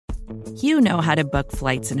You know how to book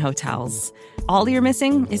flights and hotels. All you're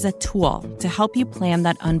missing is a tool to help you plan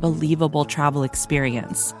that unbelievable travel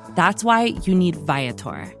experience. That's why you need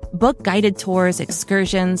Viator. Book guided tours,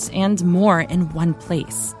 excursions, and more in one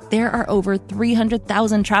place. There are over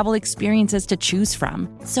 300,000 travel experiences to choose from,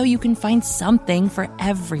 so you can find something for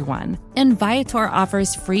everyone. And Viator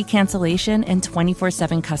offers free cancellation and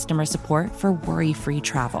 24/7 customer support for worry-free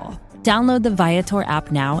travel. Download the Viator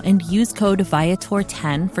app now and use code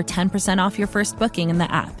Viator10 for 10% off your first booking in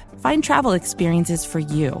the app. Find travel experiences for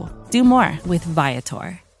you. Do more with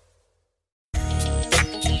Viator.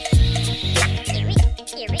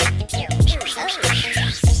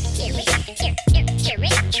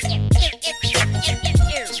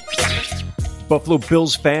 Buffalo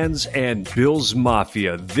Bills fans and Bills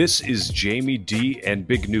Mafia, this is Jamie D and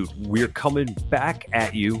Big Newt. We're coming back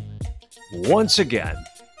at you once again.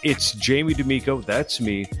 It's Jamie D'Amico, that's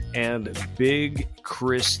me, and Big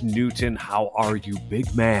Chris Newton. How are you,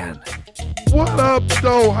 big man? What up,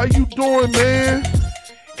 though? How you doing, man?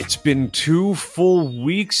 It's been 2 full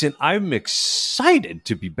weeks, and I'm excited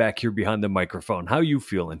to be back here behind the microphone. How you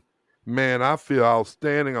feeling? Man, I feel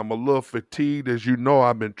outstanding. I'm a little fatigued. As you know,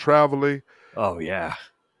 I've been traveling. Oh, yeah.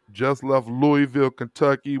 Just left Louisville,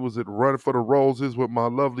 Kentucky. Was at Run for the Roses with my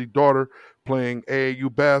lovely daughter playing AAU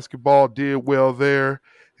basketball. Did well there.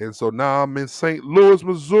 And so now I'm in St. Louis,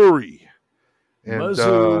 Missouri. And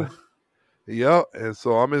yep. And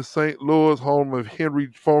so I'm in St. Louis, home of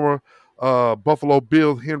former Buffalo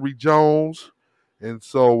Bills Henry Jones. And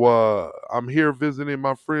so I'm here visiting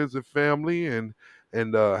my friends and family and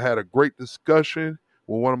had a great discussion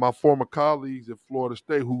with one of my former colleagues at Florida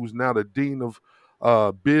State, who's now the Dean of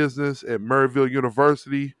Business at Maryville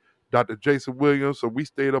University, Dr. Jason Williams. So we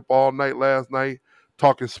stayed up all night last night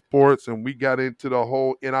talking sports, and we got into the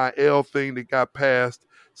whole NIL thing that got passed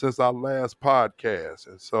since our last podcast.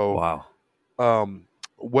 And so wow.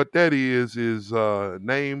 What that is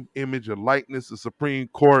name, image, and likeness. The Supreme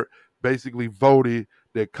Court basically voted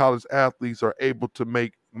that college athletes are able to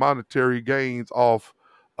make monetary gains off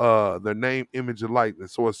their name, image, and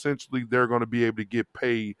likeness. So essentially, they're going to be able to get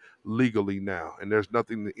paid legally now. And there's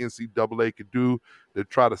nothing the NCAA could do to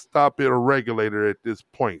try to stop it or regulate it at this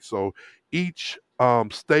point. So each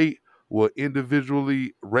state will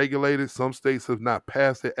individually regulate it. Some states have not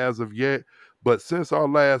passed it as of yet. But since our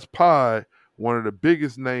last pod, one of the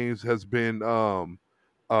biggest names has been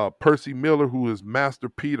Percy Miller, who is Master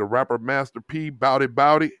P, the rapper Master P, Bout It,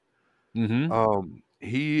 Bout It. Mm-hmm.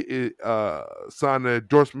 He signed an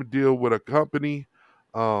endorsement deal with a company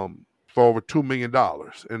for over $2 million.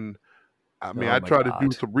 And I mean, I tried to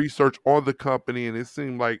do some research on the company, and it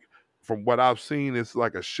seemed like, from what I've seen, it's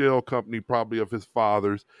like a shell company, probably of his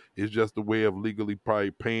father's. It's just a way of legally probably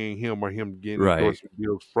paying him or him getting endorsement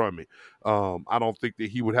deals from it. I don't think that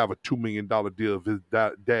he would have a $2 million deal if his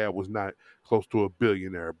dad was not close to a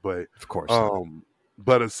billionaire. But of course not.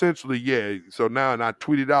 But essentially, yeah. So now, and I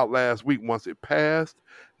tweeted out last week, once it passed,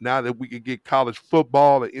 now that we can get college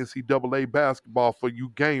football and NCAA basketball for you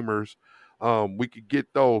gamers, we could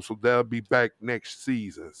get those. So they'll be back next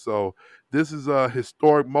season. So this is a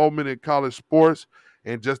historic moment in college sports.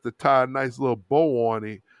 And just to tie a nice little bow on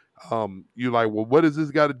it, you're like, well, what does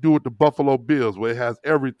this got to do with the Buffalo Bills? Well, it has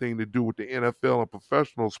everything to do with the NFL and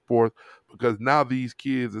professional sports, because now these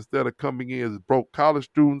kids, instead of coming in as broke college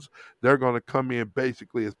students, they're going to come in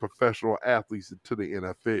basically as professional athletes into the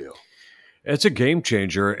NFL. It's a game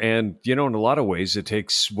changer. And, in a lot of ways, it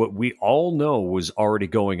takes what we all know was already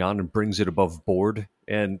going on and brings it above board.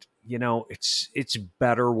 And, it's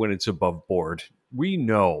better when it's above board. We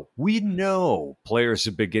know players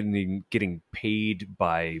have been getting paid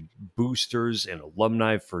by boosters and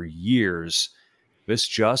alumni for years.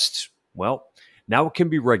 This now it can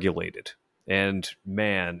be regulated. And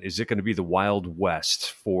man, is it going to be the Wild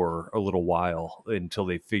West for a little while until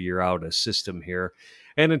they figure out a system here.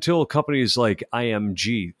 And until companies like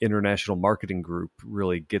IMG, International Marketing Group,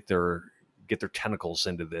 really get their tentacles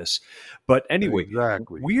into this. But anyway,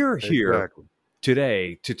 we're here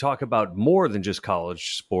today to talk about more than just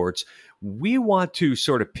college sports. We want to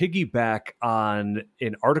sort of piggyback on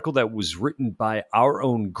an article that was written by our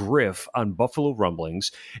own Griff on Buffalo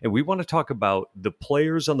Rumblings. And we want to talk about the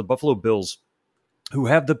players on the Buffalo Bills who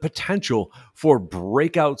have the potential for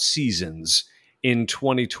breakout seasons in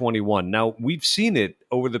 2021. Now, we've seen it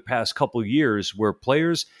over the past couple years where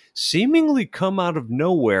players seemingly come out of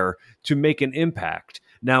nowhere to make an impact.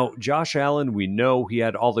 Now, Josh Allen, we know he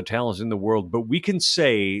had all the talents in the world, but we can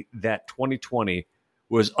say that 2020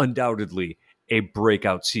 was undoubtedly a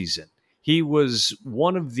breakout season. He was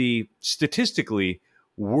one of the statistically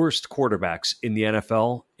worst quarterbacks in the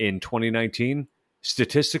NFL in 2019.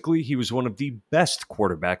 Statistically, he was one of the best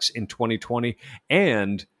quarterbacks in 2020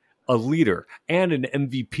 and a leader and an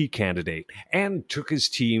MVP candidate and took his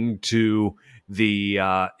team to the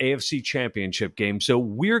AFC Championship game. So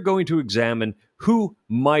we're going to examine who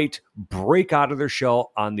might break out of their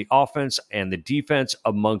shell on the offense and the defense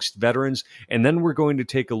amongst veterans. And then we're going to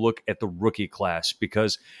take a look at the rookie class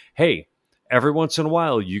because, hey, every once in a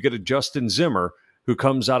while you get a Justin Zimmer who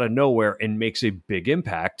comes out of nowhere and makes a big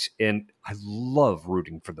impact. And I love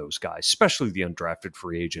rooting for those guys, especially the undrafted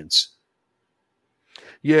free agents.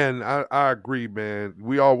 Yeah, and I agree, man.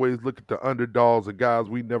 We always look at the underdogs and guys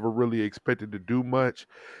we never really expected to do much.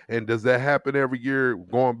 And does that happen every year?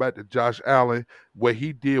 Going back to Josh Allen, what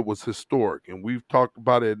he did was historic. And we've talked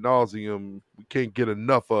about it ad nauseum. We can't get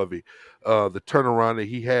enough of it. The turnaround that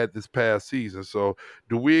he had this past season. So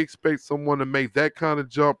do we expect someone to make that kind of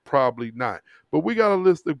jump? Probably not. But we got a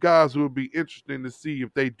list of guys who would be interesting to see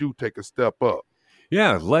if they do take a step up.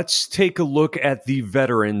 Yeah, let's take a look at the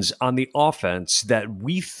veterans on the offense that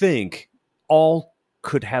we think all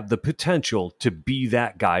could have the potential to be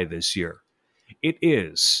that guy this year. It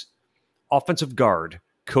is offensive guard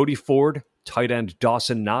Cody Ford, tight end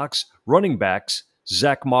Dawson Knox, running backs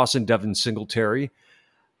Zach Moss and Devin Singletary,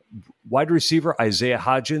 wide receiver Isaiah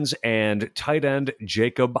Hodgins, and tight end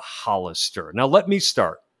Jacob Hollister. Now let me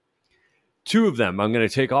start. Two of them I'm going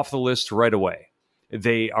to take off the list right away.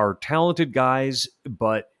 They are talented guys,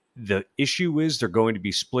 but the issue is they're going to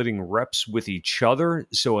be splitting reps with each other.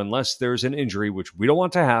 So unless there's an injury, which we don't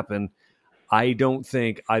want to happen, I don't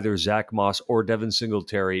think either Zach Moss or Devin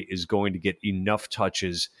Singletary is going to get enough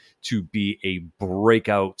touches to be a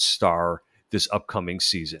breakout star this upcoming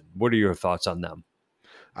season. What are your thoughts on them?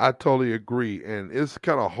 I totally agree, and it's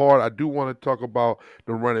kind of hard. I do want to talk about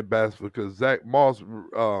the running backs because Zach Moss,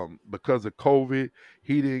 because of COVID,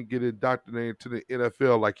 he didn't get indoctrinated to the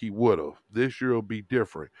NFL like he would have. This year will be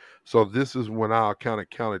different. So this is when I'll kind of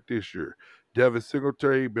count it this year. Devin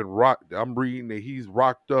Singletary been rocked. I'm reading that he's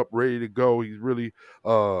rocked up, ready to go. He's really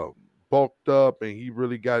bulked up, and he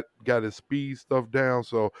really got his speed stuff down.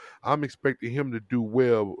 So I'm expecting him to do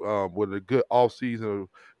well with a good offseason of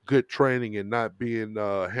good training and not being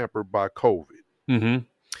hampered by COVID. Mm-hmm.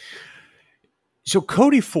 So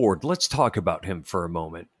Cody Ford, let's talk about him for a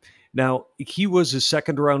moment. Now, he was a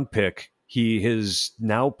second-round pick. He has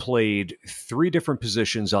now played 3 different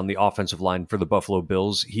positions on the offensive line for the Buffalo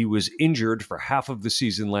Bills. He was injured for half of the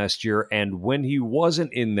season last year, and when he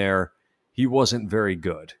wasn't in there, he wasn't very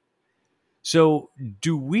good. So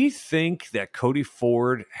do we think that Cody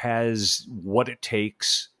Ford has what it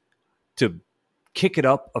takes to kick it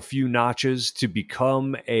up a few notches to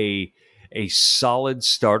become a solid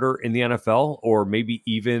starter in the NFL, or maybe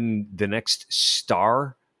even the next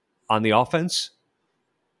star on the offense?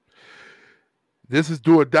 This is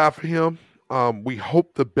do or die for him. We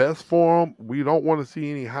hope the best for him. We don't want to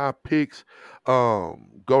see any high picks go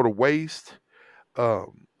to waste.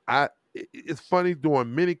 It's funny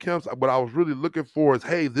doing mini camps. What I was really looking for is,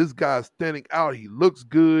 hey, this guy's standing out. He looks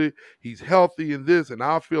good. He's healthy in this. And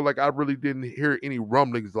I feel like I really didn't hear any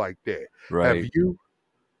rumblings like that. Right. Have you?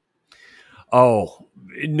 Oh,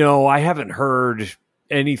 no, I haven't heard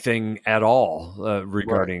anything at all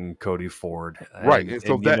regarding Cody Ford. Right. And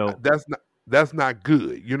so and that's not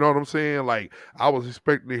good. You know what I'm saying? Like, I was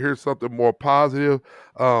expecting to hear something more positive.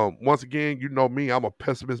 Once again, you know me, I'm a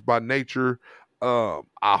pessimist by nature. I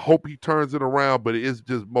hope he turns it around, but it's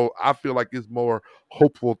just more, I feel like it's more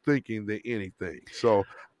hopeful thinking than anything. So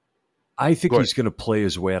I think he's going to play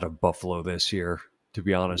his way out of Buffalo this year, to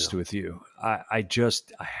be honest with you. I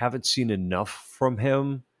haven't seen enough from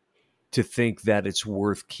him to think that it's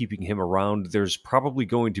worth keeping him around. There's probably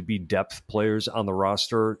going to be depth players on the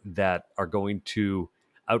roster that are going to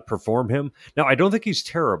outperform him. Now, I don't think he's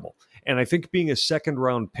terrible. And I think being a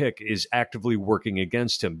second-round pick is actively working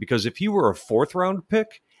against him, because if he were a fourth-round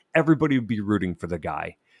pick, everybody would be rooting for the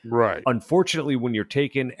guy. Right. Unfortunately, when you're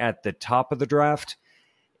taken at the top of the draft,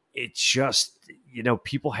 it's just,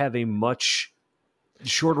 people have a much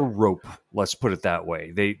shorter rope, let's put it that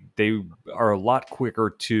way. They are a lot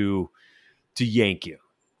quicker to yank you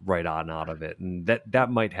right on out of it. And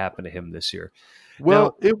that might happen to him this year.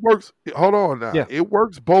 Well, it works. Hold on now. Yeah. It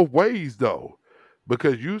works both ways, though.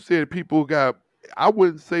 Because you said I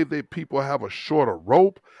wouldn't say that people have a shorter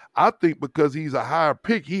rope. I think because he's a higher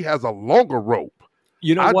pick, he has a longer rope.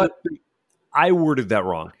 You know what? I worded that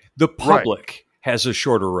wrong. The public has a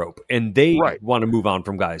shorter rope, and they want to move on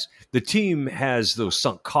from guys. The team has those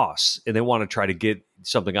sunk costs, and they want to try to get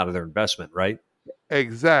something out of their investment, right?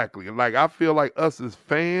 Exactly. Like, I feel like us as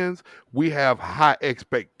fans, we have high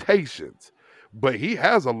expectations. but he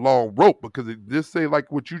has a long rope because just say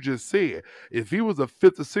like what you just said. If he was a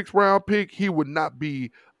 5th or 6th round pick, he would not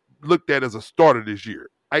be looked at as a starter this year.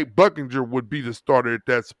 Ike Buckinger would be the starter at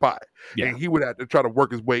that spot, Yeah. and he would have to try to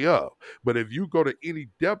work his way up. But if you go to any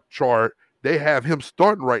depth chart, they have him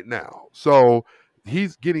starting right now. So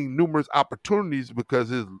he's getting numerous opportunities because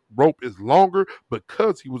his rope is longer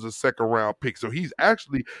because he was a 2nd round pick. So he's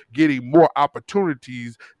actually getting more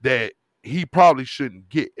opportunities that he probably shouldn't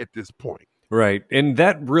get at this point. Right. And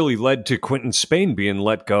that really led to Quentin Spain being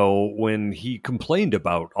let go when he complained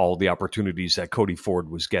about all the opportunities that Cody Ford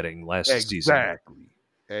was getting last season.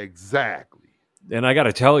 Exactly. And I got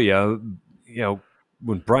to tell you,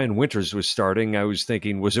 when Brian Winters was starting, I was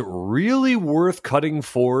thinking, was it really worth cutting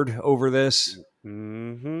Ford over this?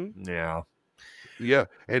 Mm-hmm. Yeah. Yeah,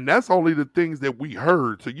 and that's only the things that we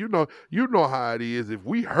heard. So you know how it is. If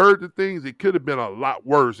we heard the things, it could have been a lot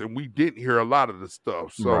worse, and we didn't hear a lot of the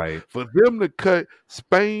stuff. So Right. for them to cut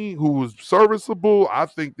Spain, who was serviceable, I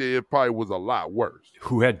think that it probably was a lot worse.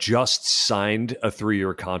 Who had just signed a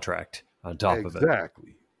 3-year contract on top of it.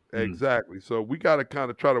 Exactly. So we got to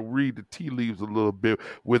kind of try to read the tea leaves a little bit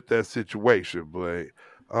with that situation. But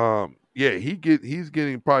yeah, he's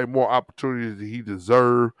getting probably more opportunities than he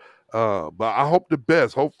deserved. But I hope the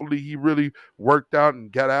best. Hopefully he really worked out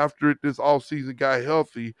and got after it this offseason, got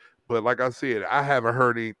healthy. But like I said, I haven't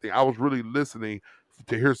heard anything. I was really listening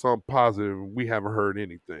to hear something positive, and we haven't heard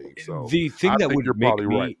anything. So the thing that would you're make probably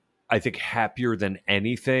me, right. I think, happier than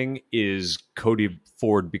anything is Cody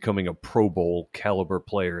Ford becoming a Pro Bowl caliber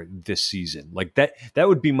player this season. Like that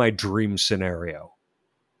would be my dream scenario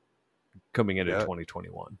coming into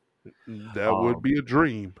 2021. That would be a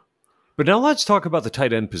dream. But now let's talk about the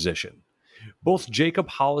tight end position. Both Jacob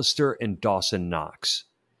Hollister and Dawson Knox.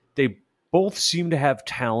 They both seem to have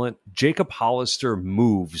talent. Jacob Hollister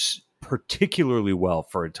moves particularly well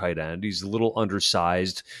for a tight end. He's a little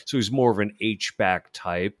undersized, so he's more of an H-back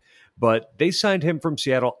type. But they signed him from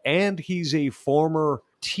Seattle, and he's a former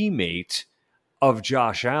teammate of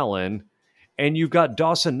Josh Allen. And you've got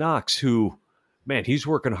Dawson Knox, who, man, he's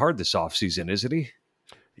working hard this offseason, isn't he?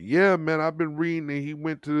 Yeah, man, I've been reading that he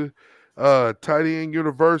went to tight end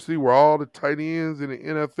university where all the tight ends in the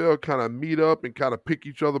NFL kind of meet up and kind of pick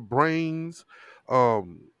each other brains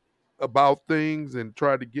about things and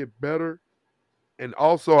try to get better. And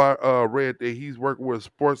also I read that he's working with a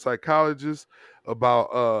sports psychologist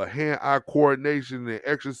about hand-eye coordination and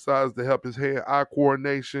exercise to help his hand-eye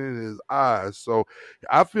coordination and his eyes. So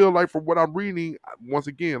I feel like from what I'm reading, once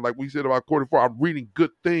again, like we said about Cody Ford, I'm reading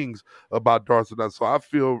good things about Dawson. So I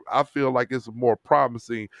feel like it's more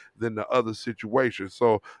promising than the other situation.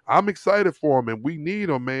 So I'm excited for him, and we need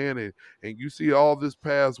him, man. And you see all this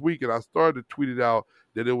past week, and I started to tweet it out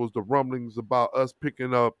that it was the rumblings about us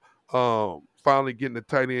picking up finally getting the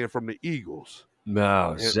tight end from the Eagles.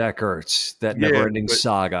 No, Zach Ertz, that never-ending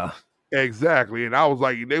saga. Exactly. And I was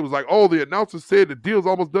like, they was like, oh, the announcer said the deal's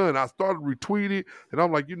almost done. I started retweeting, and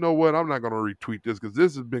I'm like, you know what? I'm not going to retweet this because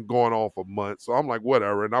this has been going on for months. So I'm like,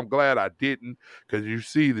 whatever. And I'm glad I didn't because you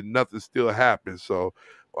see that nothing still happens. So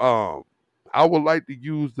I would like to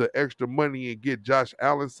use the extra money and get Josh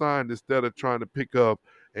Allen signed instead of trying to pick up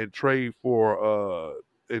and trade for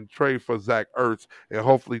Zach Ertz, and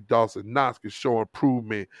hopefully Dawson Knox can show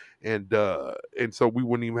improvement, and so we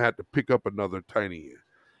wouldn't even have to pick up another tight end.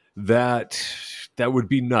 That would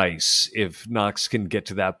be nice if Knox can get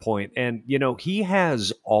to that point. And, he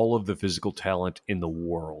has all of the physical talent in the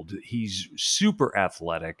world. He's super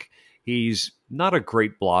athletic. He's not a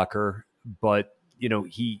great blocker, but,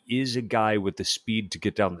 he is a guy with the speed to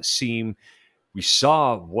get down the seam. We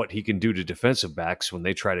saw what he can do to defensive backs when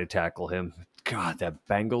they try to tackle him. God, that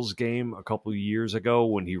Bengals game a couple of years ago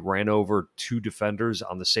when he ran over 2 defenders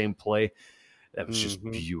on the same play, that was just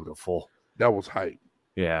beautiful. That was hype.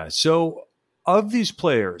 Yeah. So of these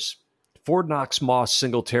players, Ford, Knox, Moss,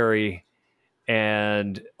 Singletary,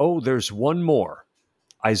 and there's one more,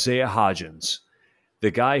 Isaiah Hodgins,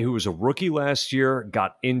 the guy who was a rookie last year,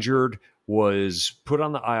 got injured, was put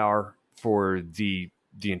on the IR for the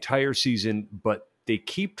entire season, but they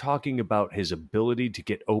keep talking about his ability to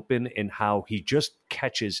get open and how he just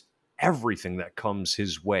catches everything that comes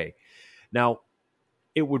his way. Now,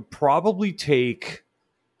 it would probably take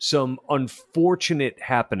some unfortunate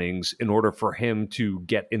happenings in order for him to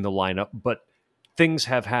get in the lineup, but things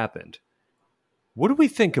have happened. What do we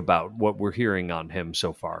think about what we're hearing on him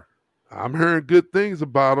so far? I'm hearing good things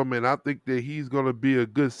about him, and I think that he's going to be a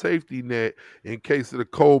good safety net in case of the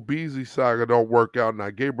Cole Beasley saga don't work out. Now,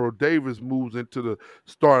 Gabriel Davis moves into the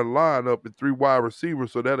starting lineup and 3 wide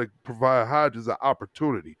receivers, so that'll provide Hodges an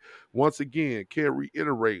opportunity. Once again, can't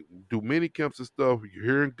reiterate, do mini camps and stuff. You're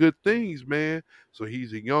hearing good things, man. So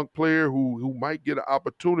he's a young player who might get an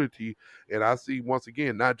opportunity. And I see, once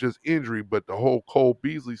again, not just injury, but the whole Cole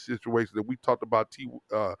Beasley situation that we talked about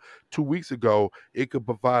 2 weeks ago. It could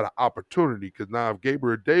provide an opportunity because now if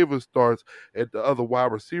Gabriel Davis starts at the other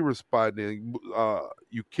wide receiver spot, then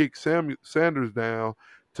you kick Sanders down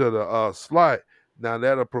to the slot. Now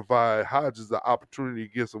that'll provide Hodges the opportunity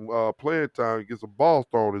to get some playing time and get some balls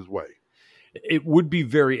thrown his way. It would be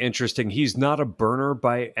very interesting. He's not a burner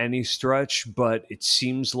by any stretch, but it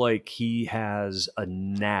seems like he has a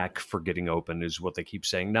knack for getting open, is what they keep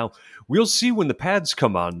saying. Now, we'll see when the pads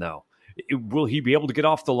come on, though. Will he be able to get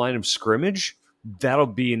off the line of scrimmage? That'll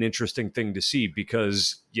be an interesting thing to see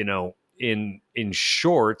because, in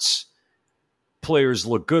shorts, players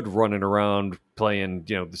look good running around playing,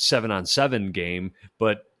 the 7-on-7 game.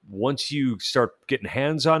 But once you start getting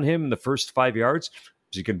hands on him in the first 5 yards,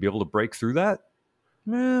 is he going to be able to break through that?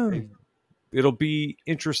 It'll be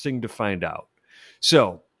interesting to find out.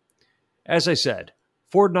 So, as I said,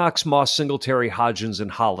 Ford, Knox, Moss, Singletary, Hodgins,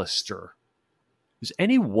 and Hollister. Does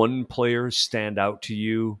any one player stand out to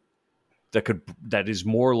you that is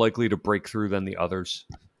more likely to break through than the others?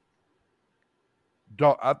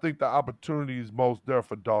 I think the opportunity is most there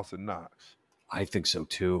for Dawson Knox. I think so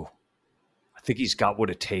too. I think he's got what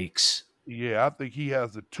it takes. Yeah, I think he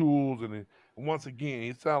has the tools, and once again,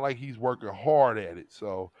 it sounds like he's working hard at it.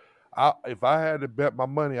 So, if I had to bet my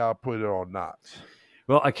money, I'd put it on Knox.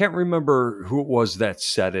 Well, I can't remember who it was that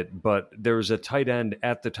said it, but there was a tight end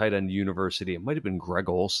at the tight end university. It might have been Greg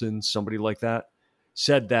Olson, somebody like that,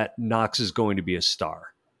 said that Knox is going to be a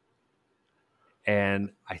star.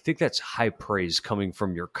 And I think that's high praise coming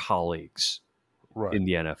from your colleagues in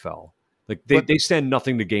the NFL. Like they stand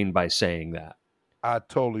nothing to gain by saying that. I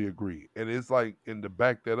totally agree. And it's like, and to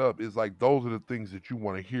back that up, it's like those are the things that you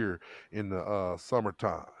want to hear in the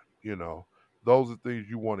summertime. Those are things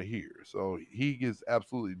you want to hear. So he gets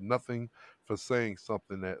absolutely nothing for saying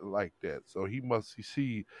something like that. So he must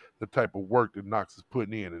see the type of work that Knox is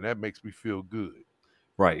putting in, and that makes me feel good.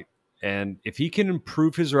 Right. And if he can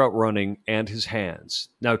improve his route running and his hands.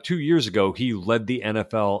 Now, 2 years ago, he led the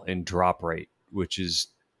NFL in drop rate, which is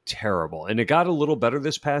terrible. And it got a little better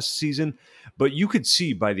this past season, but you could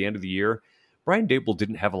see by the end of the year, Brian Daboll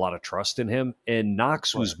didn't have a lot of trust in him, and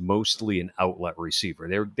Knox was mostly an outlet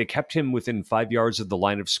receiver. They kept him within 5 yards of the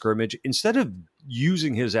line of scrimmage instead of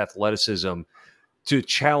using his athleticism to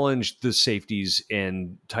challenge the safeties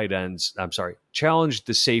and tight ends. I'm sorry, challenge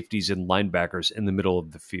the safeties and linebackers in the middle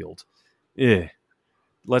of the field.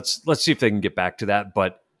 Let's see if they can get back to that.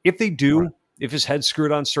 But if they do, if his head's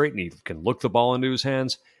screwed on straight and he can look the ball into his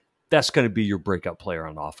hands, that's going to be your breakout player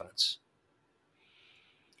on offense.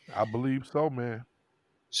 I believe so, man.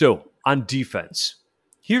 So on defense,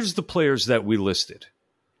 here's the players that we listed: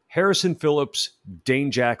 Harrison Phillips,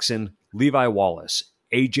 Dane Jackson, Levi Wallace,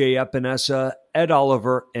 AJ Epinesa, Ed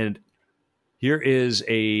Oliver, and here is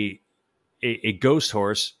a ghost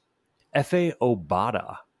horse, Efe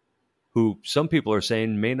Obada, who some people are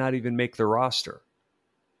saying may not even make the roster.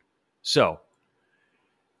 So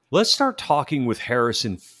let's start talking with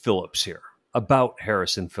Harrison Phillips here, about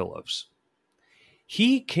Harrison Phillips.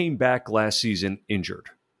 He came back last season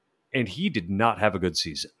injured, and he did not have a good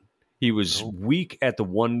season. He was weak at the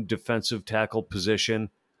one defensive tackle position.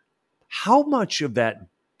 How much of that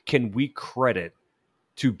can we credit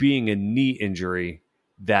to being a knee injury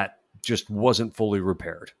that just wasn't fully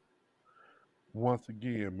repaired? Once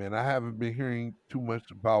again, man, I haven't been hearing too much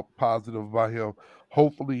positive about him.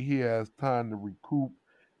 Hopefully he has time to recoup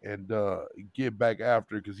and get back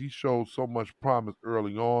after it because he showed so much promise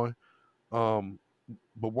early on.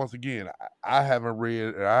 But once again, I haven't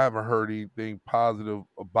read and I haven't heard anything positive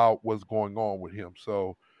about what's going on with him.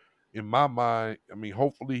 So in my mind, I mean,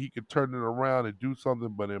 hopefully he can turn it around and do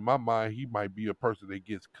something. But in my mind, he might be a person that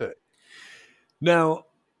gets cut. Now,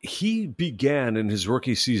 he began in his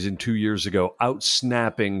rookie season 2 years ago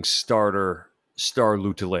out-snapping Star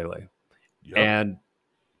Lutulele. Yep. And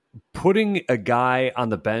putting a guy on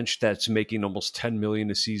the bench that's making almost $10 million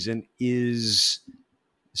a season is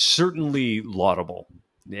certainly laudable,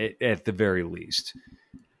 at the very least.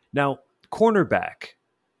 Now, cornerback,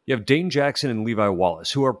 you have Dane Jackson and Levi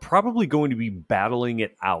Wallace, who are probably going to be battling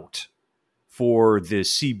it out for the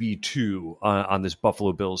CB2 on this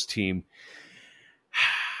Buffalo Bills team.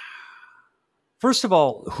 First of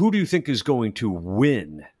all, who do you think is going to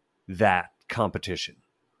win that competition?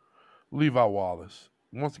 Levi Wallace.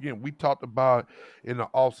 Once again, we talked about in the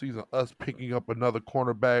offseason us picking up another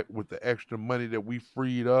cornerback with the extra money that we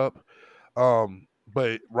freed up.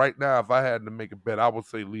 But right now, if I had to make a bet, I would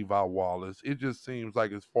say Levi Wallace. It just seems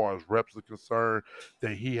like, as far as reps are concerned,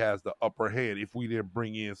 that he has the upper hand if we didn't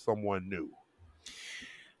bring in someone new.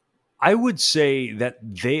 I would say that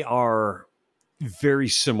they are very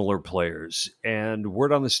similar players. And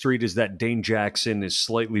word on the street is that Dane Jackson is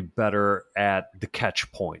slightly better at the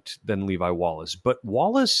catch point than Levi Wallace. But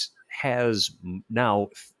Wallace has now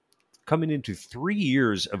coming into 3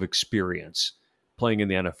 years of experience playing in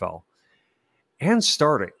the NFL and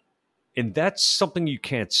starting. And that's something you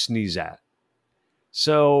can't sneeze at.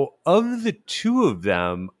 So, of the two of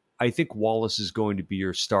them, I think Wallace is going to be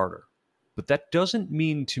your starter. But that doesn't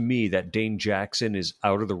mean to me that Dane Jackson is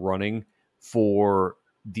out of the running for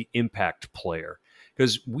the impact player.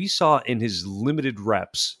 Because we saw in his limited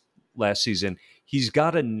reps last season, he's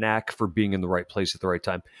got a knack for being in the right place at the right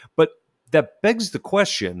time. But that begs the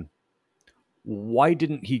question, why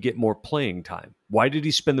didn't he get more playing time? Why did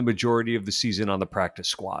he spend the majority of the season on the practice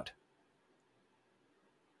squad?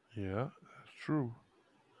 Yeah, that's true.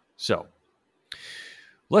 So,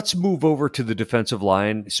 let's move over to the defensive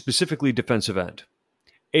line, specifically defensive end.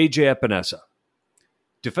 AJ Epinesa.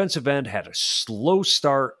 Defensive end had a slow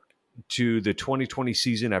start to the 2020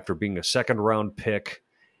 season after being a second-round pick,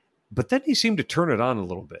 but then he seemed to turn it on a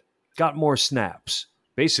little bit, got more snaps.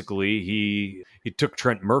 Basically, he took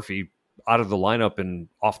Trent Murphy out of the lineup and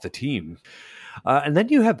off the team. And then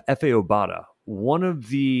you have Efe Obada, one of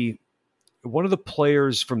the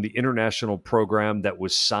players from the international program that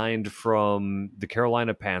was signed from the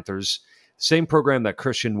Carolina Panthers, same program that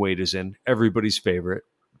Christian Wade is in, everybody's favorite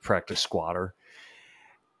practice squatter.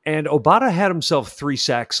 And Obada had himself 3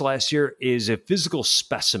 sacks last year, is a physical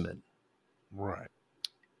specimen. Right.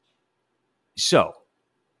 So,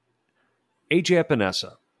 AJ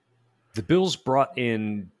Epinesa, the Bills brought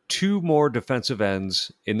in 2 more defensive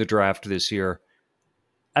ends in the draft this year.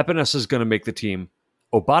 Epinesa is going to make the team.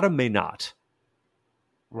 Obada may not.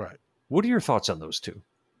 Right. What are your thoughts on those two?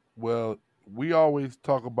 Well, we always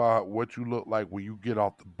talk about what you look like when you get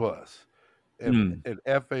off the bus. And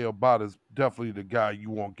F.A. Obata is definitely the guy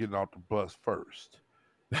you want getting off the bus first.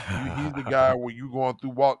 He's the guy where you going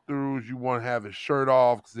through walkthroughs, you want to have his shirt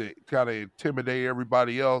off because it kind of intimidate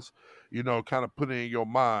everybody else, kind of put it in your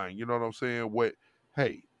mind. You know what I'm saying?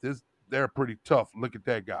 They're pretty tough. Look at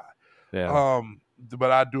that guy. Yeah.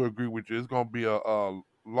 But I do agree with you. It's going to be a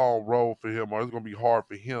long road for him, or it's going to be hard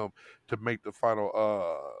for him to make the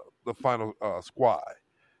final squad.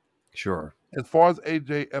 Sure. As far as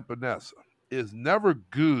AJ Epinesa, it's never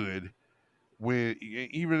good when,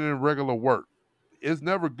 even in regular work, it's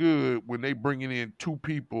never good when they bringing in 2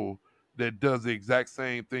 people that does the exact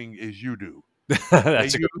same thing as you do.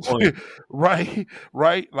 That's a good point. Right.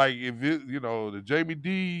 Like if it, the Jamie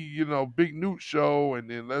D, Big Newt show, and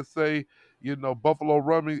then let's say, Buffalo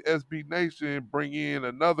Rumblings SB Nation bring in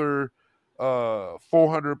another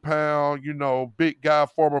 400-pound, big guy,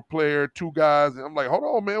 former player, 2 guys, and I'm like, hold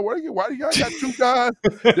on, man, why do you guys got 2 guys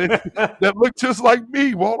that look just like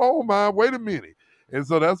me? Well, hold on, man, wait a minute. And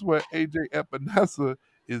so that's what AJ Epinesa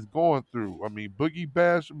is going through. I mean, Boogie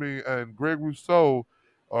Basham and Greg Rousseau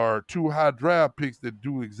are 2 high draft picks that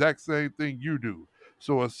do the exact same thing you do.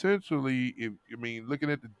 So essentially, looking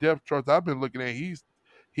at the depth charts I've been looking at, he's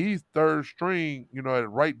third string, at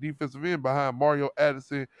right defensive end behind Mario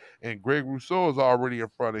Addison, and Greg Rousseau is already in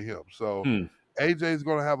front of him. So AJ is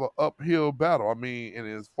going to have an uphill battle. And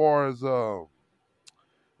as far as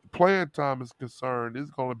playing time is concerned,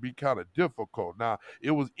 it's going to be kind of difficult. Now,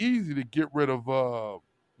 it was easy to get rid of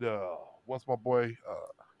what's my boy?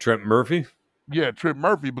 Trent Murphy? Yeah, Trent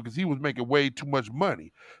Murphy, because he was making way too much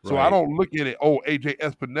money. So Right. I don't look at it, AJ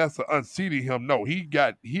Epinesa unseating him. No, he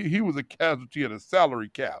was a casualty of the salary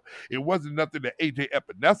cap. It wasn't nothing that AJ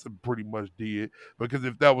Epinesa pretty much did, because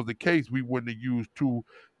if that was the case, we wouldn't have used 2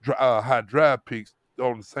 high draft picks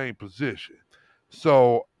on the same position.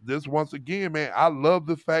 So this, once again, man, I love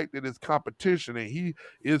the fact that it's competition, and he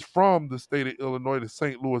is from the state of Illinois, the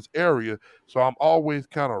St. Louis area. So I'm always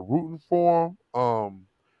kind of rooting for him.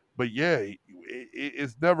 But yeah,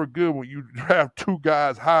 it's never good when you draft 2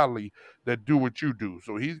 guys highly that do what you do.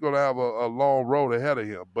 So he's going to have a long road ahead of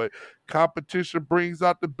him. But competition brings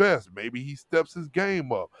out the best. Maybe he steps his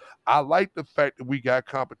game up. I like the fact that we got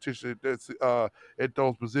competition at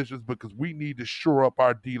those positions, because we need to shore up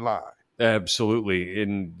our D-line. Absolutely.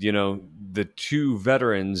 And, the 2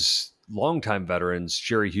 veterans, longtime veterans,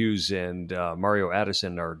 Jerry Hughes and Mario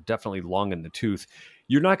Addison, are definitely long in the tooth.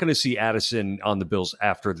 You're not going to see Addison on the Bills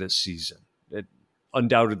after this season.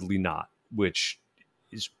 Undoubtedly not, which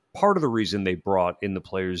is part of the reason they brought in the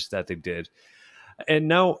players that they did. And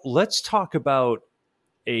now let's talk about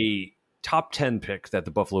a top 10 pick that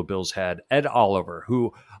the Buffalo Bills had, Ed Oliver,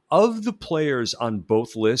 who, of the players on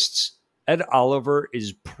both lists, Ed Oliver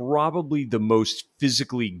is probably the most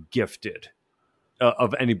physically gifted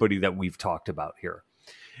of anybody that we've talked about here.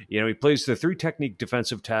 He plays the 3-technique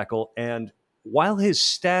defensive tackle, and while his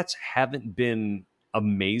stats haven't been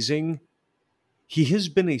amazing, he has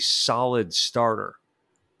been a solid starter.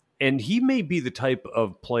 And he may be the type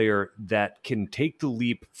of player that can take the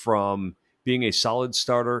leap from being a solid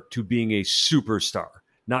starter to being a superstar,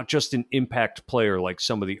 not just an impact player like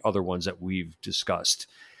some of the other ones that we've discussed.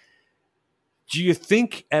 Do you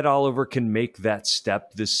think Ed Oliver can make that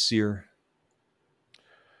step this year?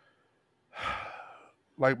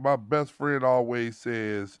 Like my best friend always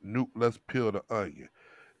says, Newt, let's peel the onion.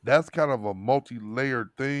 That's kind of a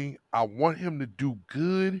multi-layered thing. I want him to do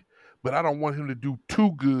good, but I don't want him to do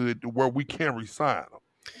too good to where we can't resign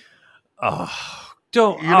him.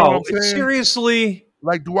 Don't. You know what I'm saying? Seriously?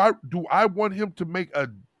 Like, do I want him to make a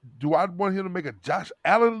Josh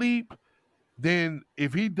Allen leap? Then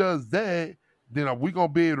if he does that, then are we gonna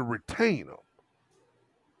be able to retain him?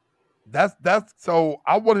 That's so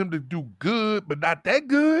I want him to do good, but not that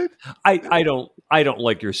good. I don't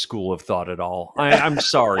like your school of thought at all. I'm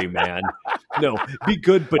sorry, man. No, be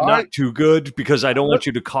good, but not too good, because I don't want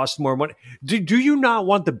you to cost more money. Do you not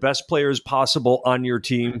want the best players possible on your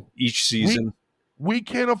team each season? We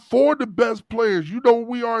can't afford the best players. You know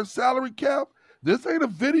we are in salary cap. This ain't a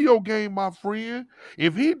video game, my friend.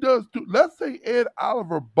 If he does, let's say Ed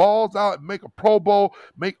Oliver balls out and make a Pro Bowl,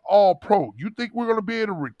 make All Pro. You think we're going to be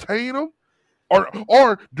able to retain him?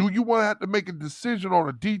 Or do you want to have to make a decision on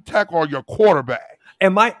a D tackle or your quarterback?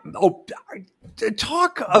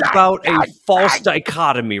 Talk about a false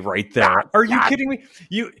dichotomy right there. Are you kidding me?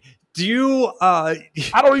 I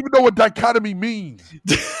don't even know what dichotomy means.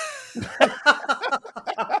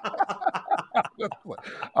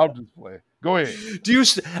 I'll just play. Go ahead.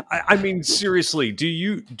 Seriously, do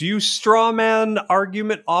you straw man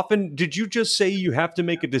argument often? Did you just say you have to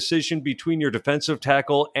make a decision between your defensive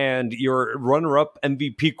tackle and your runner-up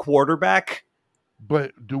MVP quarterback?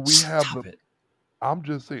 But do we have it? I'm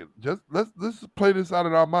just saying, let's play this out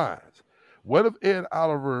in our minds. What if Ed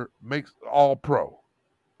Oliver makes All Pro?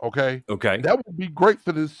 Okay. That would be great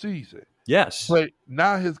for this season. Yes. But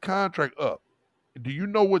now his contract up. Do you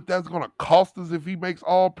know what that's going to cost us if he makes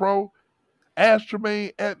All Pro? Ask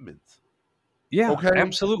Tremaine Edmonds. Yeah, okay?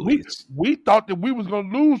 Absolutely. We thought that we was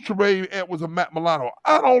going to lose Tremaine Edmonds and Matt Milano.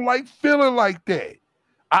 I don't like feeling like that.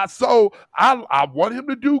 I want him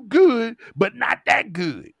to do good, but not that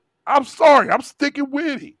good. I'm sorry. I'm sticking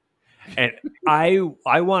with it. And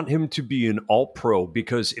I want him to be an All-Pro,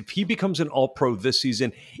 because if he becomes an All-Pro this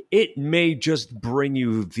season, it may just bring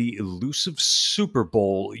you the elusive Super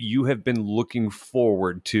Bowl you have been looking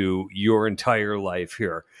forward to your entire life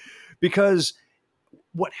here. Because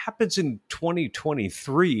what happens in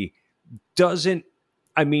 2023 doesn't,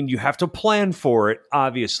 you have to plan for it,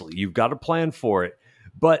 obviously. You've got to plan for it.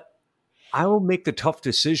 But I will make the tough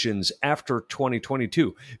decisions after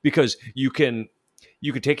 2022, because you can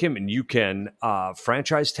take him and you can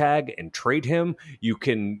franchise tag and trade him. You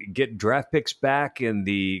can get draft picks back in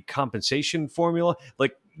the compensation formula.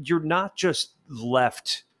 Like, you're not just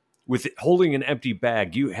left with holding an empty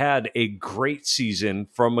bag. You had a great season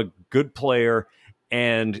from a good player,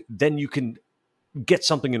 and then you can get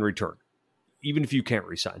something in return, even if you can't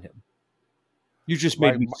re-sign him. You just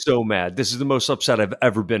made me so mad. This is the most upset I've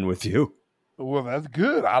ever been with you. Well, that's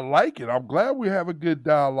good. I like it. I'm glad we have a good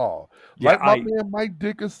dialogue. Yeah, like my man Mike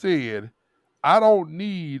Dicker said, I don't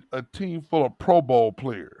need a team full of Pro Bowl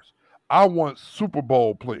players. I want Super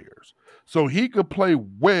Bowl players. So he could play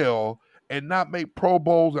well and not make Pro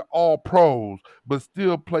Bowls and All Pros, but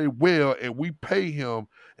still play well, and we pay him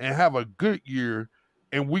and have a good year,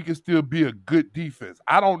 and we can still be a good defense.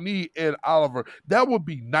 I don't need Ed Oliver. That would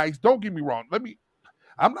be nice. Don't get me wrong.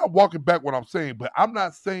 I'm not walking back what I'm saying, but I'm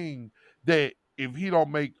not saying that if he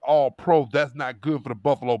don't make All Pro, that's not good for the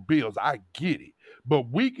Buffalo Bills. I get it. But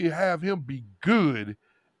we can have him be good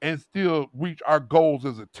and still reach our goals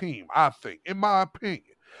as a team, I think, in my opinion.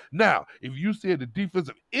 Now, if you said the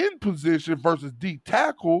defensive end position versus D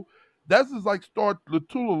tackle, that's just like Star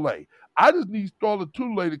Lotulelei. I just need Star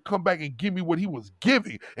Lotulelei to come back and give me what he was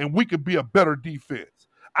giving, and we could be a better defense.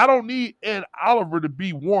 I don't need Ed Oliver to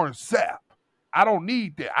be Warren Sapp. I don't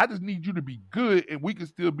need that. I just need you to be good, and we can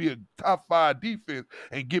still be a top 5 defense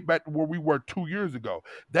and get back to where we were 2 years ago.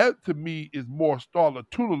 That, to me, is more Star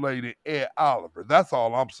Lotulelei than Ed Oliver. That's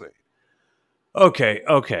all I'm saying. Okay.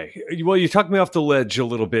 Well, you took me off the ledge a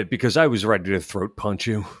little bit because I was ready to throat punch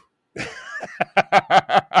you.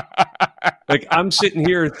 Like, I'm sitting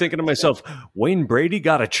here thinking to myself, Wayne Brady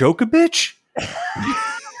got a choke a bitch?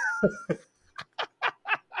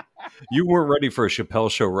 You weren't ready for a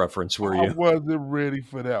Chappelle Show reference, were I you? wasn't ready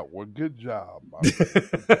for that one. Good job, my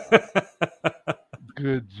man.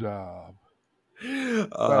 Good job. Shout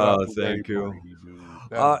out Oh, to Wayne thank you. Brady, dude.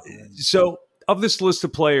 That is great. So, of this list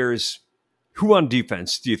of players, who on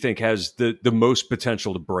defense do you think has the most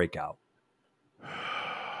potential to break out?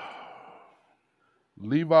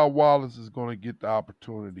 Levi Wallace is going to get the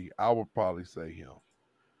opportunity. I would probably say him.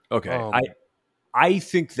 Okay, Um, I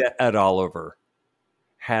think that Ed Oliver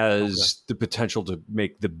okay. has the potential to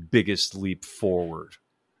make the biggest leap forward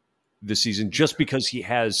this season, just because he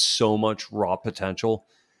has so much raw potential.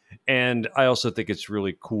 And I also think it's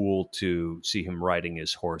really cool to see him riding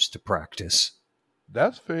his horse to practice.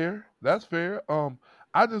 That's fair. That's fair.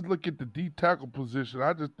 I just look at the D tackle position.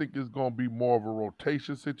 I just think it's going to be more of a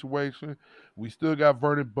rotation situation. We still got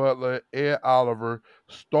Vernon Butler, Ed Oliver,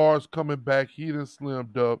 Stars coming back. He done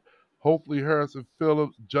slimmed up. Hopefully Harrison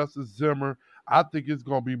Phillips, Justice Zimmer. I think it's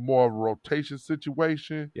going to be more of a rotation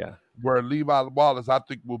situation Yeah. where Levi Wallace, I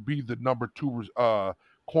think, will be the number two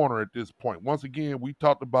corner at this point. Once again, we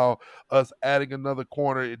talked about us adding another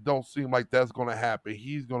corner. It don't seem like that's going to happen.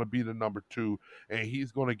 He's going to be the number two, and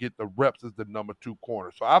he's going to get the reps as the number two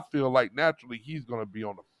corner. So I feel like naturally he's going to be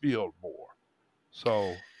on the field more.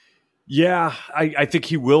 So Yeah, I think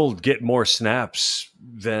he will get more snaps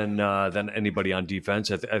than anybody on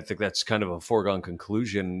defense. I think that's kind of a foregone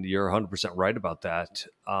conclusion. You're 100% right about that.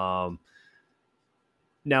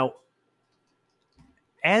 Now,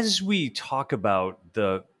 as we talk about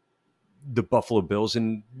the Buffalo Bills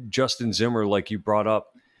and Justin Zimmer, like you brought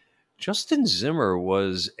up, Justin Zimmer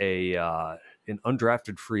was an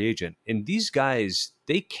undrafted free agent, and these guys,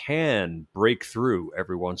 they can break through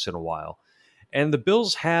every once in a while. And the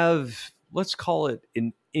Bills have, let's call it,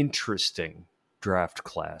 an interesting draft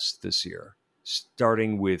class this year,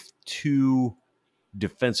 starting with 2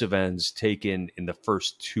 defensive ends taken in the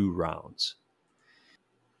first 2 rounds.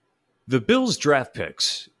 The Bills' draft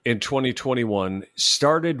picks in 2021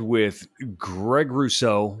 started with Greg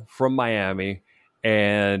Rousseau from Miami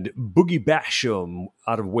and Boogie Basham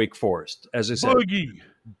out of Wake Forest. As I said, Boogie.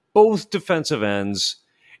 both defensive ends.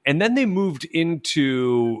 And then they moved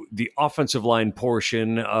into the offensive line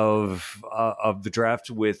portion of the draft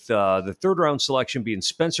with the 3rd round selection being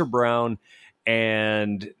Spencer Brown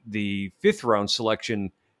and the 5th round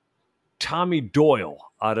selection, Tommy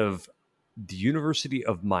Doyle out of the University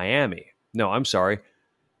of Miami. No, I'm sorry,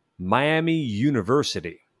 Miami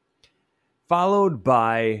University. Followed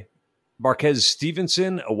by Marquez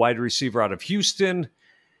Stevenson, a wide receiver out of Houston,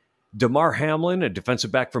 Damar Hamlin, a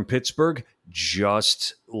defensive back from Pittsburgh,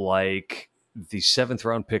 just like the 7th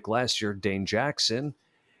round pick last year, Dane Jackson,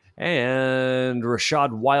 and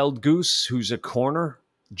Rashad Wildgoose, who's a corner,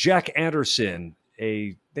 Jack Anderson,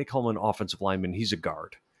 they call him an offensive lineman, he's a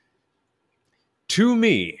guard. To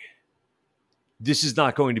me, this is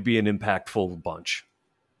not going to be an impactful bunch.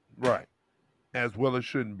 Right. As well as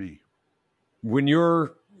shouldn't be. When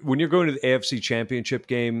you're going to the AFC Championship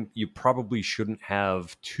game, you probably shouldn't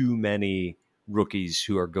have too many rookies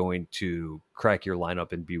who are going to crack your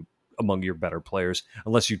lineup and be among your better players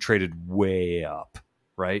unless you traded way up,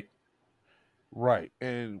 right? Right.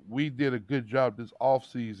 And we did a good job this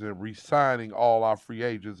offseason re-signing all our free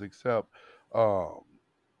agents except um,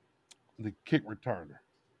 the kick returner.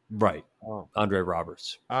 Right. Um, Andre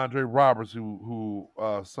Roberts. Andre Roberts, who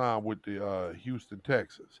signed with the Houston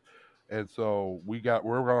Texans, and so we're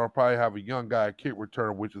gonna probably have a young guy kick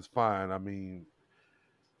returner, which is fine. I mean,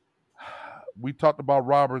 we talked about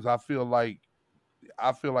Roberts. I feel like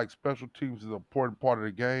special teams is an important part of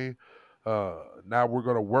the game. Now we're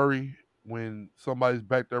gonna worry when somebody's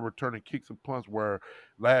back there returning kicks and punts, where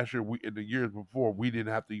last year in the years before we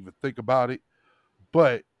didn't have to even think about it.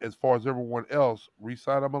 But as far as everyone else,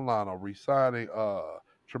 re-signing Milano, re-signing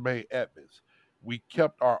Tremaine Edmonds, we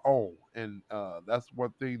kept our own, and that's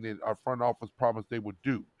one thing that our front office promised they would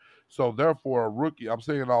do. So therefore, a rookie, I'm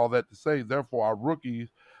saying all that to say, therefore, our rookies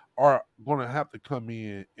are going to have to come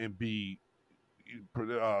in and be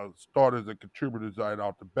starters and contributors right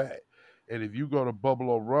off the bat. And if you go to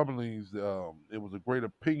Buffalo Rumblings, it was a great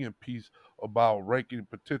opinion piece about ranking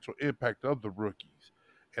potential impact of the rookies.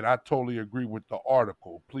 And I totally agree with the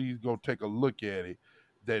article. Please go take a look at it.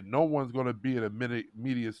 That no one's going to be an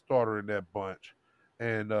immediate starter in that bunch.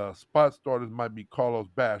 And spot starters might be Carlos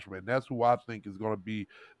Basham. That's who I think is going to be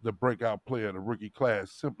the breakout player in the rookie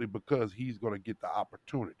class simply because he's going to get the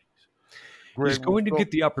opportunities. He's Greg going to Rousseau,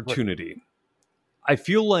 get the opportunity. I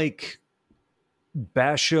feel like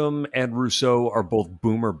Basham and Rousseau are both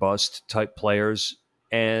boom or bust type players.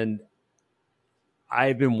 And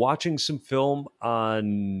I've been watching some film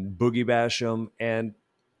on Boogie Basham, and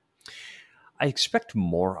I expect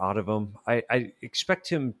more out of him. I expect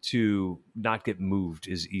him to not get moved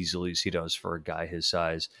as easily as he does for a guy his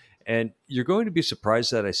size. And you're going to be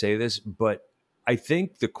surprised that I say this, but I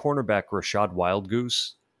think the cornerback Rashad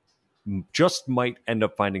Wildgoose just might end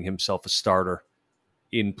up finding himself a starter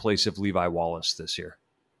in place of Levi Wallace this year.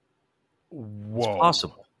 It's Whoa.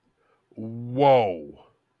 possible. Whoa.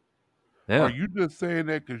 Yeah. Are you just saying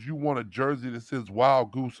that because you want a jersey that says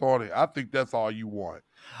Wild Goose on it? I think that's all you want.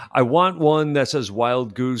 I want one that says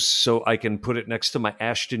Wild Goose so I can put it next to my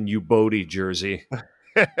Ashton Ubodi jersey.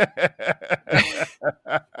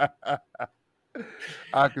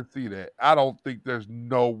 I can see that. I don't think there's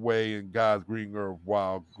no way in God's green earth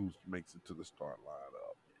Wild Goose makes it to the start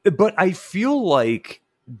lineup. But I feel like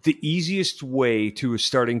the easiest way to a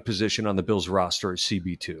starting position on the Bills roster is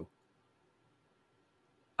CB2.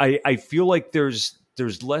 I feel like there's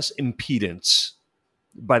less impedance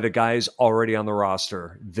by the guys already on the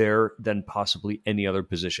roster there than possibly any other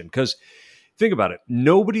position. Because think about it.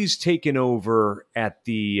 Nobody's taken over at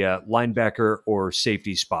the linebacker or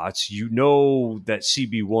safety spots. You know that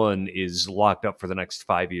CB1 is locked up for the next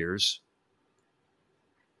 5 years.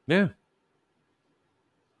 Yeah.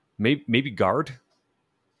 Maybe guard.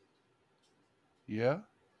 Yeah.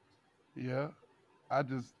 I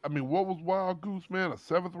mean, what was Wild Goose, man? A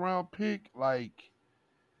 7th round pick? Like,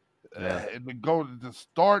 and to go to the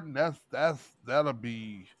starting, that'll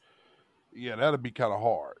be kind of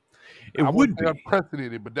hard. It I would wouldn't say be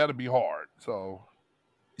unprecedented, but that'll be hard. So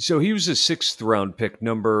he was a 6th round pick,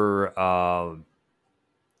 number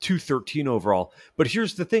 213 overall. But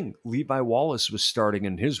here's the thing: Levi Wallace was starting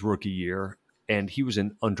in his rookie year, and he was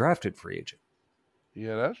an undrafted free agent.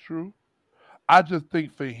 yeah, that's true. I just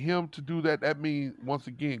think for him to do that, that means, once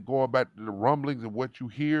again, going back to the rumblings and what you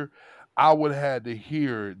hear, I would have had to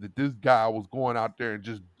hear that this guy was going out there and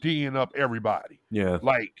just D'ing up everybody. Yeah.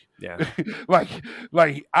 Like, Yeah. like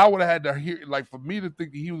I would have had to hear, like, for me to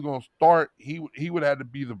think that he was going to start, he would have had to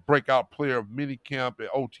be the breakout player of minicamp and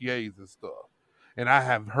OTAs and stuff. And I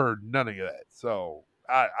have heard none of that. So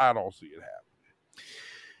I don't see it happening.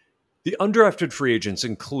 The undrafted free agents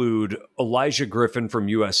include Elijah Griffin from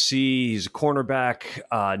USC. He's a cornerback.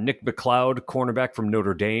 Nick McLeod, cornerback from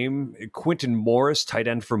Notre Dame. Quinton Morris, tight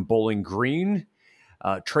end from Bowling Green.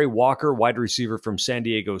 Trey Walker, wide receiver from San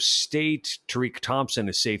Diego State. Tariq Thompson,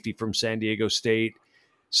 a safety from San Diego State.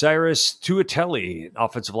 Cyrus Tuatelli,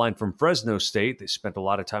 offensive line from Fresno State. They spent a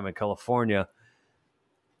lot of time in California.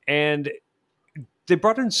 And they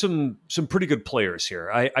brought in some pretty good players here.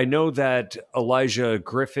 I know that Elijah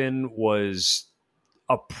Griffin was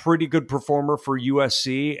a pretty good performer for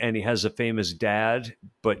USC, and he has a famous dad,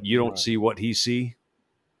 but you don't see what he see.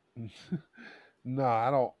 No,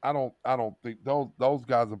 I don't think those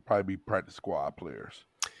guys will probably be practice squad players.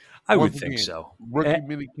 I would think so. Rookie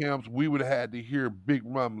mini camps, we would have had to hear big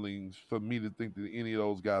rumblings for me to think that any of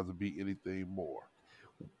those guys would be anything more.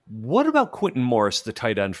 What about Quinton Morris, the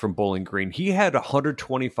tight end from Bowling Green? He had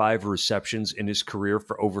 125 receptions in his career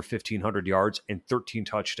for over 1,500 yards and 13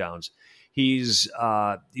 touchdowns. He's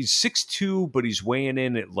 6'2", but he's weighing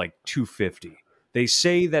in at like 250. They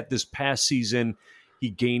say that this past season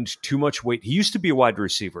he gained too much weight. He used to be a wide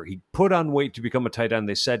receiver. He put on weight to become a tight end.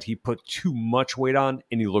 They said he put too much weight on,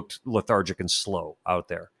 and he looked lethargic and slow out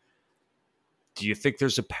there. Do you think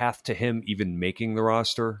there's a path to him even making the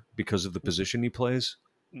roster because of the position he plays?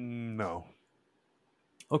 No.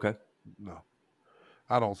 Okay. No.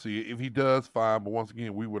 I don't see it. If he does, fine. But once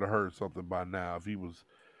again, we would have heard something by now if he was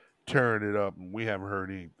tearing it up, and we haven't heard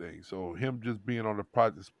anything. So him just being on the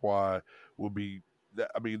practice squad will be,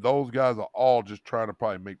 I mean, those guys are all just trying to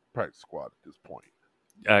probably make the practice squad at this point.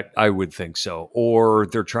 I would think so. Or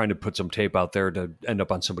they're trying to put some tape out there to end up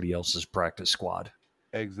on somebody else's practice squad.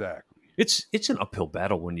 Exactly. It's an uphill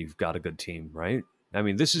battle when you've got a good team, right? I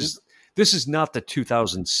mean, this is not the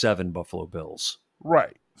 2007 Buffalo Bills.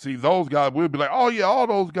 Right. See, those guys, we'll be like, oh, yeah, all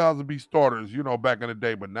those guys will be starters, back in the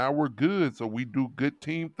day. But now we're good, so we do good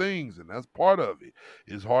team things, and that's part of it.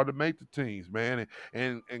 It's hard to make the teams, man.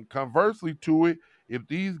 And conversely to it, if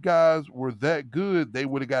these guys were that good, they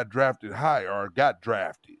would have got drafted higher or got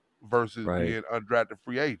drafted versus being undrafted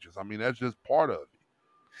free agents. I mean, that's just part of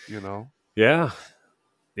it, Yeah.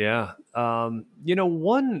 Yeah.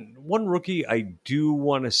 One rookie I do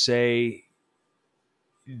want to say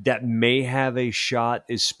that may have a shot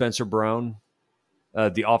is Spencer Brown,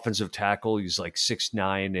 the offensive tackle. He's like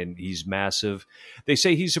 6'9", and he's massive. They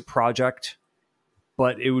say he's a project,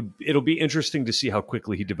 but it'll be interesting to see how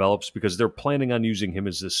quickly he develops because they're planning on using him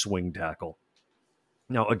as a swing tackle.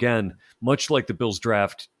 Now, again, much like the Bills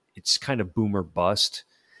draft, it's kind of boom or bust.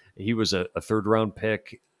 He was a third-round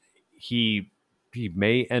pick. He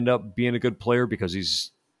may end up being a good player because he's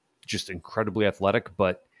just incredibly athletic,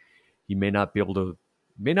 but he may not be able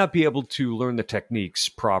to learn the techniques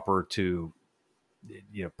proper for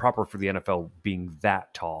the NFL being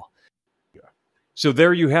that tall. So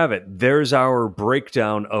there you have it. There's our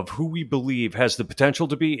breakdown of who we believe has the potential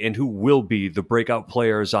to be and who will be the breakout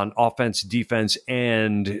players on offense, defense,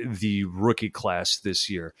 and the rookie class this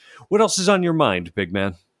year. What else is on your mind, big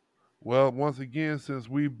man? Well, once again, since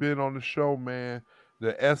we've been on the show, man,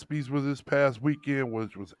 the ESPYs was this past weekend,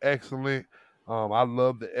 which was excellent. I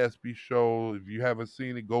love the ESPY show. If you haven't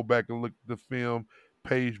seen it, go back and look at the film.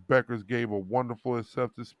 Paige Beckers gave a wonderful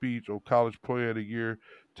acceptance speech on College Player of the Year.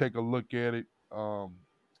 Take a look at it.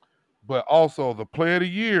 But also the Player of the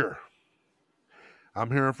Year. I'm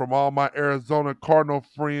hearing from all my Arizona Cardinal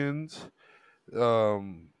friends.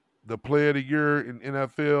 The Player of the Year in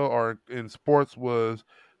NFL or in sports was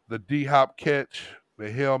the D-Hop catch, the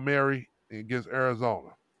Hail Mary against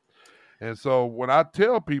Arizona. And so when I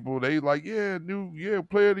tell people, they like, Player of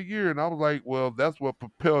the Year. And I was like, well, that's what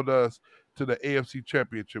propelled us to the AFC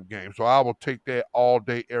Championship game. So I will take that all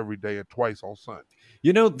day, every day, and twice on Sunday.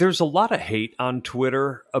 There's a lot of hate on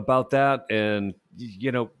Twitter about that. And,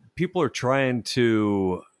 people are trying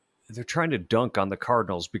to dunk on the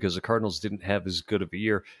Cardinals because the Cardinals didn't have as good of a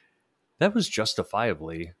year. That was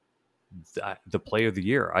justifiably the play of the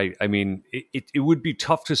year. I mean, it would be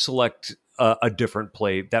tough to select a different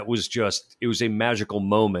play. It was a magical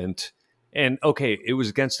moment. And okay, it was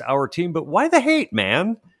against our team, but why the hate,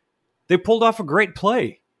 man? They pulled off a great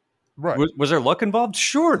play. Right. Was there luck involved?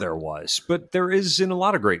 Sure there was, but there is in a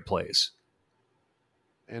lot of great plays.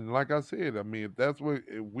 And like I said, I mean, if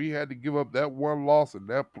we had to give up that one loss and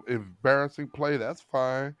that embarrassing play, that's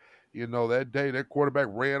fine. That day, that quarterback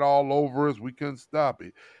ran all over us. We couldn't stop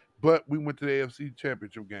it. But we went to the AFC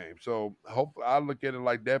Championship game. So hopefully I look at it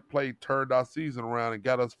like that play turned our season around and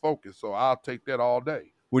got us focused. So I'll take that all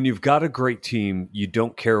day. When you've got a great team, you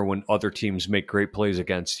don't care when other teams make great plays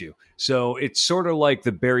against you. So it's sort of like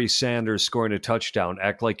the Barry Sanders scoring a touchdown.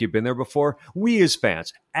 Act like you've been there before. We as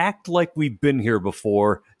fans, act like we've been here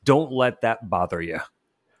before. Don't let that bother you.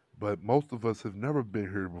 But most of us have never been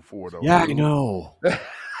here before, though. Yeah, I know.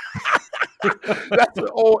 That's an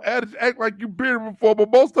old adage. Act like you've been here before, but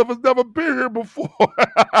most of us never been here before.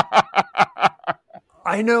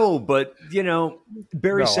 I know, but,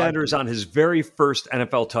 Barry Sanders on his very first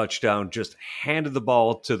NFL touchdown just handed the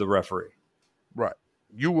ball to the referee. Right.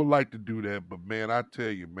 You would like to do that, but, man, I tell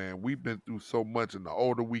you, man, we've been through so much, and the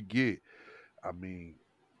older we get, I mean,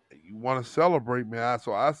 you want to celebrate, man,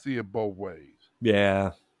 so I see it both ways.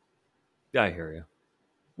 Yeah. I hear you.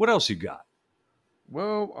 What else you got?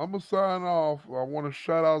 Well, I'm going to sign off. I want to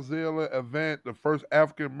shout out Zayla Avant, the first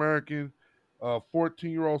African-American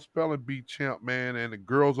 14-year-old spelling bee champ, man, and the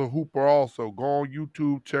girl's a hooper also. Go on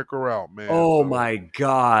YouTube, check her out, man. Oh, my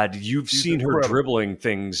God. You've seen incredible. Her dribbling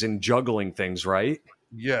things and juggling things, right?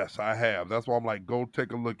 Yes, I have. That's why I'm like, go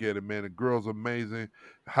take a look at it, man. The girl's amazing,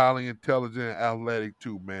 highly intelligent, and athletic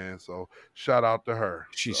too, man. So shout out to her.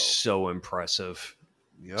 She's so impressive.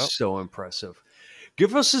 Yep. So impressive.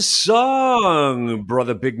 Give us a song,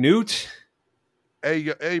 brother Big Newt.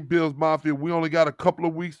 Hey, Bills Mafia, we only got a couple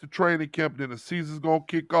of weeks to training camp, then the season's going to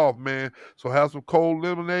kick off, man. So have some cold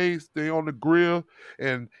lemonade, stay on the grill,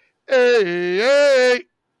 and hey,